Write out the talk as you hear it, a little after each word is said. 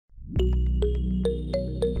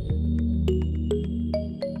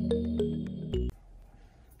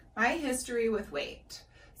history with weight.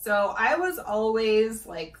 So I was always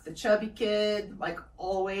like the chubby kid, like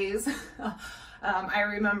always. I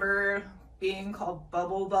remember being called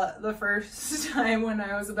bubble butt the first time when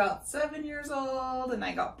I was about 7 years old, and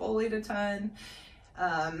I got bullied a ton.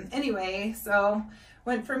 Anyway, so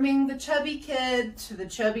went from being the chubby kid to the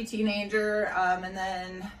chubby teenager, and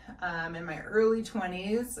then in my early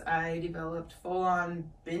 20s, I developed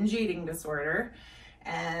full-on binge eating disorder.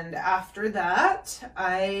 And after that,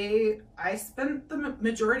 I spent the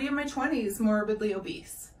majority of my 20s morbidly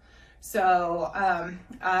obese. So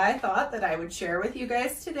I thought that I would share with you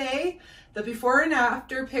guys today the before and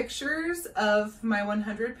after pictures of my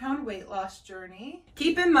 100-pound weight loss journey.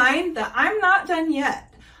 Keep in mind that I'm not done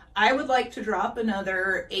yet. I would like to drop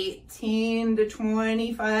another 18 to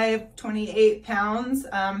 25, 28 pounds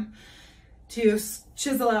to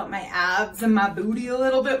chisel out my abs and my booty a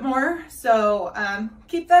little bit more. So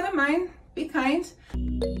keep that in mind, be kind.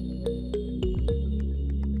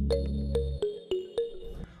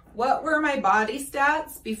 What were my body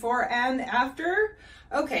stats before and after?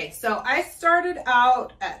 Okay, so I started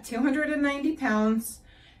out at 290 pounds,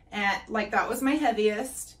 and like that was my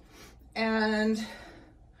heaviest. And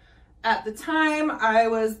at the time I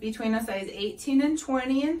was between a size 18 and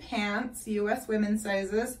 20 in pants, US women's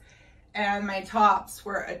sizes, and my tops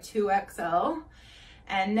were a 2XL.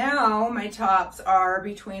 And now my tops are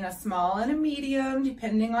between a small and a medium,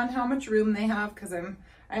 depending on how much room they have, because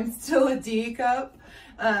I'm still a D cup.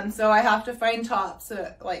 So I have to find tops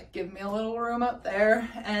that like give me a little room up there.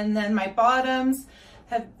 And then my bottoms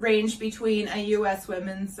have ranged between a US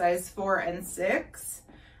women's size 4 and 6.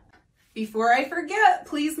 Before I forget,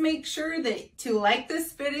 please make sure to like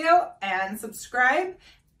this video and subscribe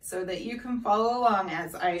so that you can follow along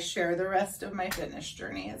as I share the rest of my fitness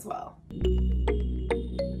journey as well.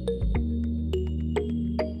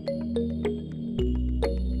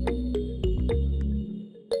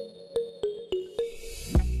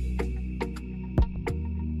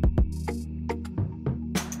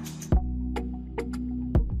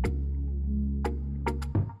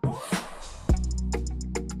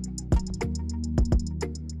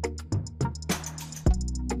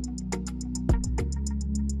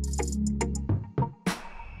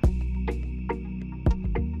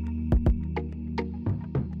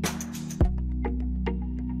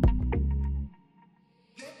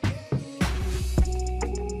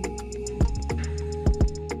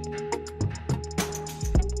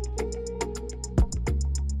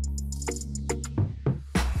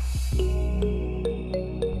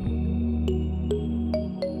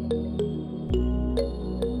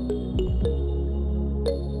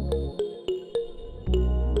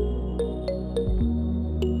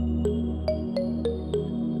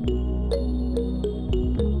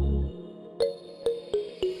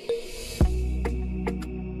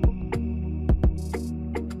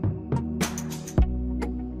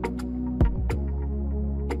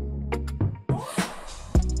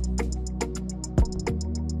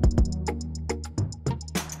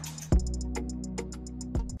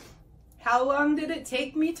 How long did it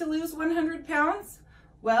take me to lose 100 pounds?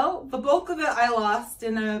 Well, the bulk of it I lost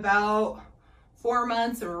in about 4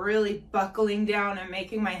 months of really buckling down and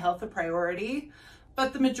making my health a priority.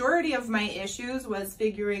 But the majority of my issues was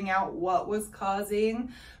figuring out what was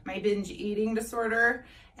causing my binge eating disorder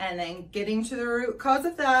and then getting to the root cause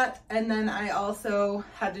of that. And then I also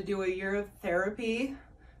had to do a year of therapy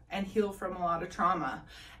and heal from a lot of trauma.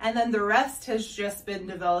 And then the rest has just been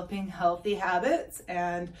developing healthy habits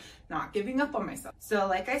and not giving up on myself. So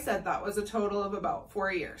like I said, that was a total of about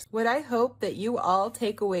 4 years. What I hope that you all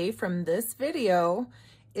take away from this video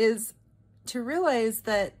is to realize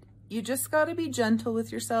that you just gotta be gentle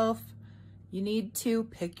with yourself. You need to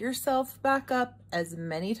pick yourself back up as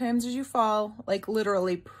many times as you fall, like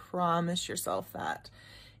literally promise yourself that.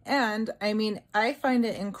 And I mean, I find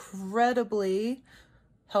it incredibly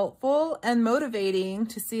helpful and motivating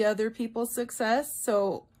to see other people's success.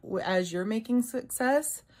 So as you're making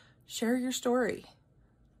success, share your story.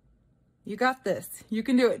 You got this. You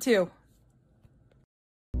can do it too.